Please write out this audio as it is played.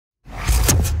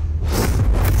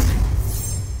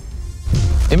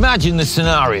Imagine the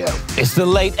scenario. It's the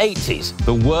late 80s.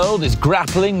 The world is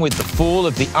grappling with the fall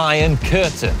of the Iron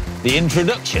Curtain, the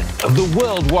introduction of the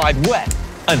World Wide Web,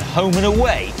 and Home and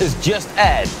Away has just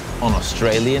aired on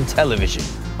Australian television.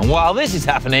 And while this is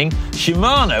happening,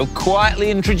 Shimano quietly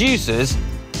introduces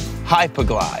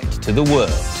Hyperglide to the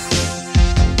world.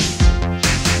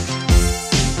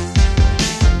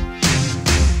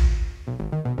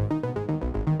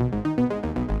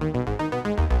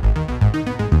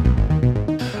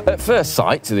 At first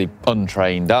sight, to the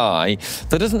untrained eye,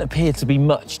 there doesn't appear to be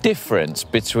much difference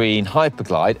between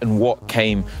Hyperglide and what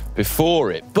came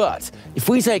before it. But if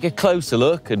we take a closer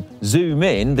look and zoom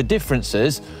in, the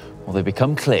differences, well, they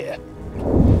become clear.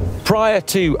 Prior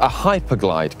to a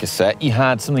Hyperglide cassette, you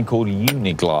had something called a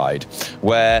Uniglide,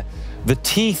 where the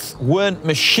teeth weren't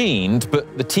machined,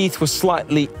 but the teeth were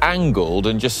slightly angled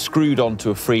and just screwed onto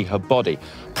a free hub body.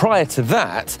 Prior to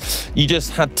that, you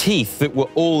just had teeth that were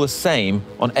all the same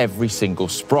on every single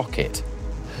sprocket.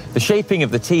 The shaping of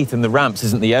the teeth and the ramps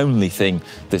isn't the only thing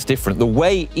that's different. The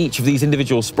way each of these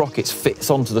individual sprockets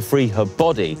fits onto the free hub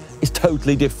body is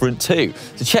totally different too.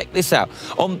 So check this out.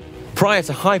 Prior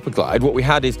to Hyperglide, what we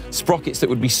had is sprockets that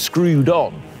would be screwed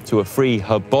on to a free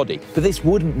hub body, but this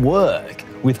wouldn't work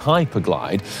with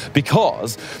Hyperglide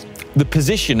because the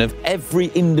position of every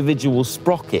individual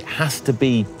sprocket has to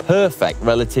be perfect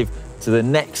relative to the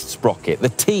next sprocket. The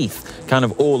teeth kind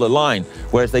of all align,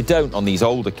 whereas they don't on these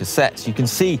older cassettes. You can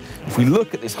see, if we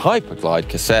look at this Hyperglide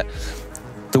cassette,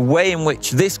 the way in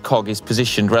which this cog is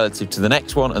positioned relative to the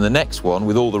next one and the next one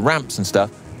with all the ramps and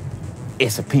stuff,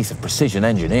 it's a piece of precision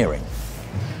engineering.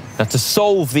 Now, to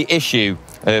solve the issue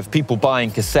of people buying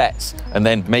cassettes and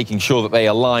then making sure that they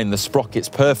align the sprockets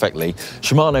perfectly,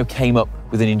 Shimano came up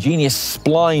with an ingenious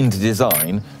splined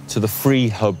design to the free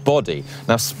hub body.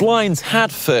 Now, splines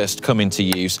had first come into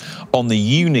use on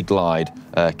the Uniglide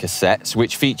cassettes,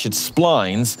 which featured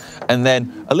splines and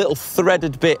then a little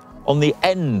threaded bit on the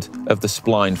end of the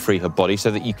splined free hub body so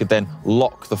that you could then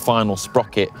lock the final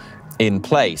sprocket in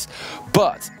place.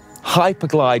 But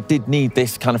Hyperglide did need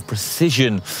this kind of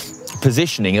precision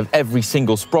positioning of every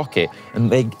single sprocket,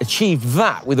 and they achieved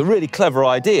that with a really clever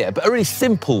idea, but a really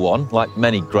simple one, like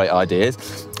many great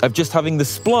ideas, of just having the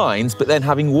splines, but then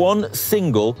having one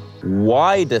single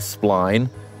wider spline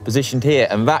positioned here,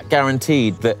 and that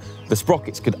guaranteed that the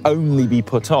sprockets could only be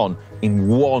put on in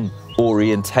one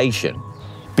orientation.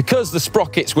 Because the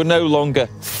sprockets were no longer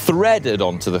threaded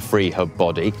onto the free hub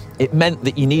body, it meant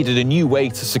that you needed a new way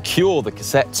to secure the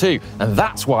cassette too. And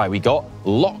that's why we got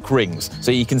lock rings. So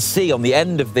you can see on the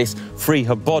end of this free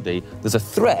hub body, there's a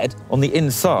thread on the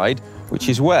inside, which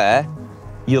is where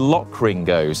your lock ring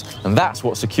goes. And that's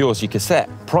what secures your cassette.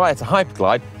 Prior to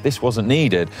Hyperglide, this wasn't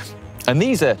needed. And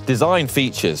these are design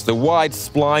features, the wide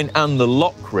spline and the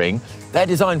lock ring. They're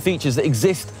design features that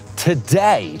exist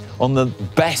today on the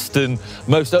best and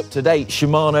most up-to-date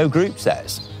Shimano group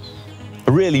sets.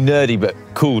 A really nerdy but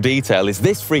cool detail is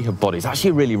this free hub body is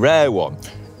actually a really rare one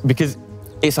because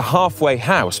it's a halfway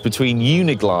house between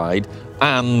Uniglide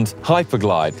and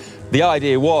Hyperglide. The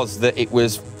idea was that it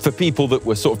was for people that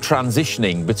were sort of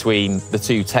transitioning between the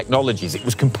two technologies. It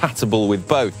was compatible with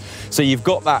both. So you've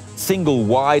got that single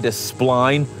wider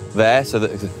spline there so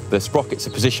that the sprockets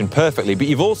are positioned perfectly, but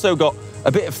you've also got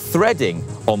a bit of threading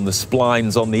on the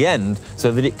splines on the end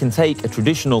so that it can take a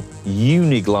traditional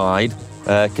Uniglide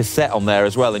cassette on there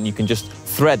as well, and you can just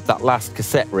thread that last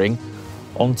cassette ring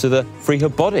onto the free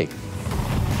hub body.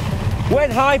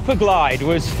 When Hyperglide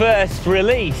was first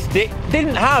released, it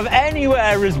didn't have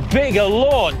anywhere as big a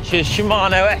launch as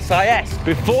Shimano SIS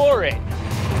before it.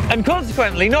 And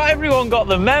consequently, not everyone got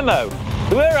the memo.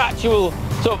 There were actual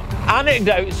sort of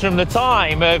anecdotes from the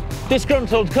time of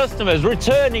disgruntled customers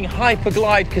returning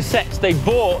Hyperglide cassettes they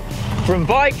bought from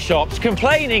bike shops,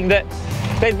 complaining that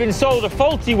they'd been sold a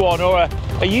faulty one or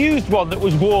a used one that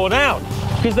was worn out,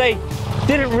 because they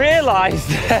didn't realise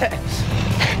that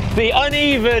the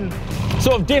uneven,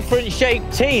 sort of different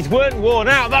shaped teeth weren't worn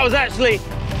out. That was actually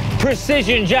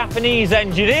precision Japanese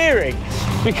engineering,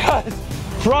 because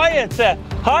prior to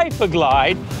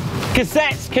Hyperglide,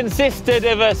 cassettes consisted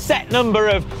of a set number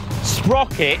of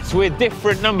sprockets with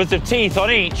different numbers of teeth on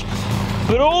each,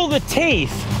 but all the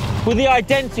teeth were the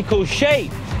identical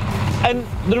shape. And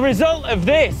the result of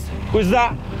this was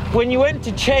that when you went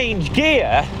to change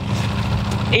gear,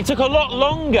 it took a lot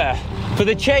longer for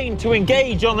the chain to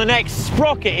engage on the next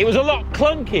sprocket. It was a lot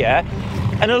clunkier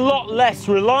and a lot less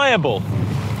reliable.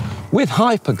 With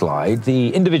Hyperglide,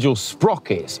 the individual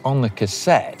sprockets on the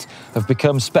cassette have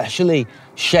become specially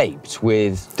shaped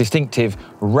with distinctive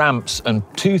ramps and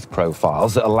tooth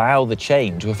profiles that allow the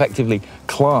chain to effectively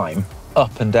climb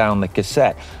up and down the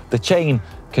cassette. The chain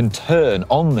can turn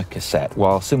on the cassette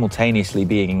while simultaneously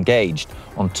being engaged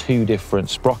on 2 different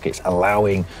sprockets,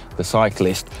 allowing the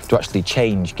cyclist to actually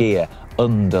change gear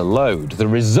under load. The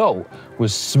result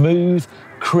was smooth,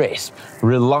 crisp,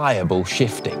 reliable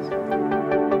shifting.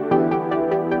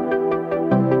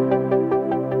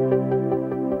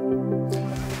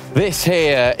 This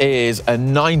here is a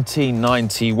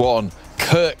 1991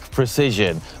 Kirk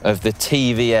Precision of the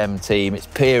TVM team. It's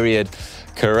period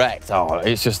correct. Oh,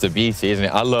 it's just a beauty, isn't it?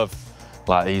 I love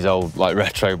like these old like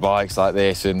retro bikes like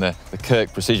this, and the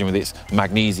Kirk Precision with its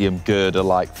magnesium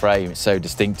girder-like frame. It's so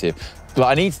distinctive. But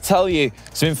I need to tell you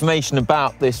some information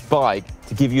about this bike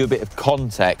to give you a bit of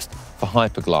context for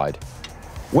Hyperglide.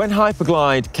 When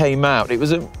Hyperglide came out, it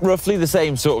was at roughly the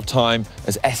same sort of time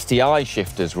as STI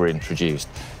shifters were introduced.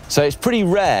 So it's pretty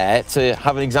rare to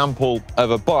have an example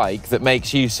of a bike that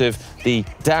makes use of the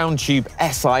downtube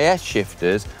SIS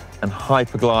shifters and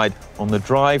Hyperglide on the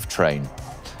drivetrain.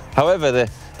 However, the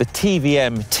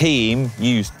TVM team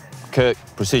used Kirk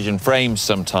Precision frames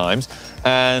sometimes,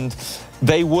 and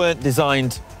they weren't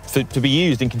designed to be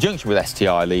used in conjunction with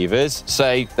STI levers,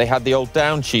 so they had the old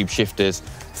downtube shifters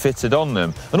fitted on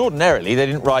them. And ordinarily, they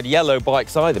didn't ride yellow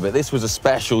bikes either, but this was a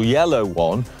special yellow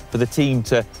one for the team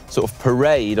to sort of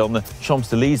parade on the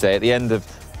Champs-Élysées at the end of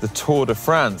the Tour de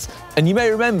France. And you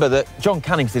may remember that John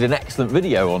Cannings did an excellent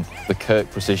video on the Kirk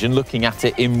Precision, looking at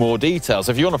it in more detail.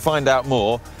 So if you want to find out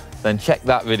more, then check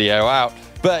that video out.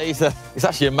 But it's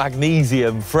actually a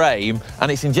magnesium frame, and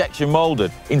it's injection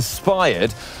molded,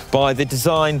 inspired by the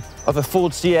design of a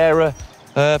Ford Sierra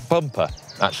bumper,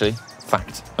 actually.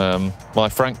 Fact, by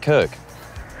Frank Kirk.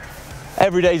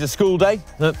 Every day's a school day.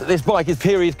 This bike is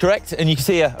period correct, and you can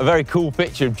see a very cool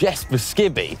picture of Jesper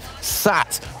Skibby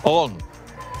sat on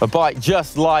a bike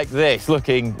just like this,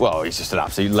 looking, well, he's just an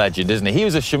absolute legend, isn't he? He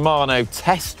was a Shimano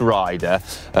test rider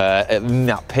in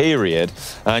that period,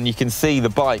 and you can see the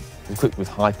bike equipped with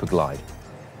Hyperglide.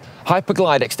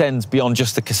 Hyperglide extends beyond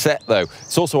just the cassette though.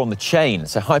 It's also on the chain.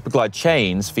 So Hyperglide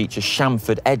chains feature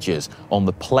chamfered edges on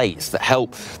the plates that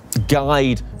help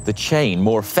guide the chain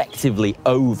more effectively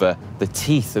over the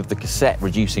teeth of the cassette,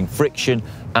 reducing friction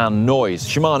and noise.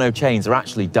 Shimano chains are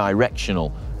actually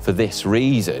directional for this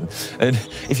reason. And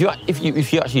if you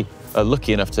actually are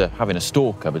lucky enough to have in a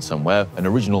store cupboard somewhere an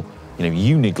original,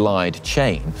 Uniglide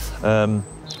chain,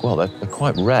 well, they're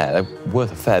quite rare. They're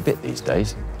worth a fair bit these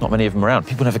days. Not many of them around.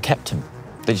 People never kept them.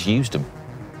 They just used them.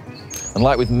 And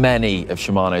like with many of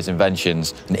Shimano's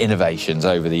inventions and innovations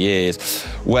over the years,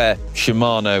 where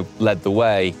Shimano led the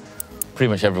way, pretty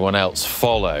much everyone else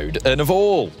followed. And of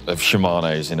all of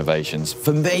Shimano's innovations,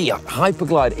 for me,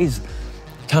 Hyperglide is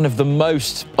kind of the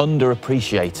most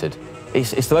underappreciated.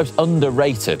 It's the most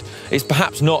underrated. It's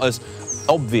perhaps not as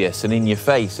obvious and in your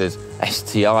face as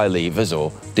STI levers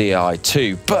or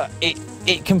Di2, but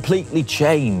it completely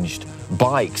changed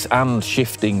bikes and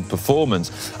shifting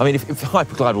performance. I mean, if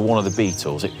Hyperglide were one of the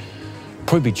Beatles, it'd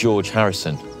probably be George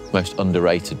Harrison, most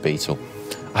underrated Beatle.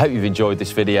 I hope you've enjoyed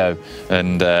this video,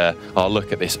 and I'll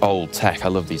look at this old tech. I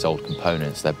love these old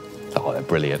components. They're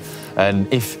brilliant.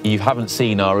 And if you haven't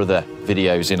seen our other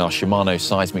videos in our Shimano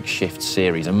Seismic Shift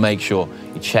series, and make sure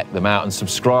you check them out and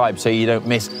subscribe so you don't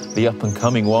miss the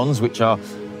up-and-coming ones, which are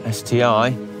STI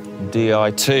and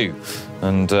Di2.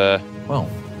 And, well,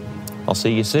 I'll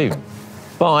see you soon.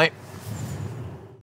 Bye.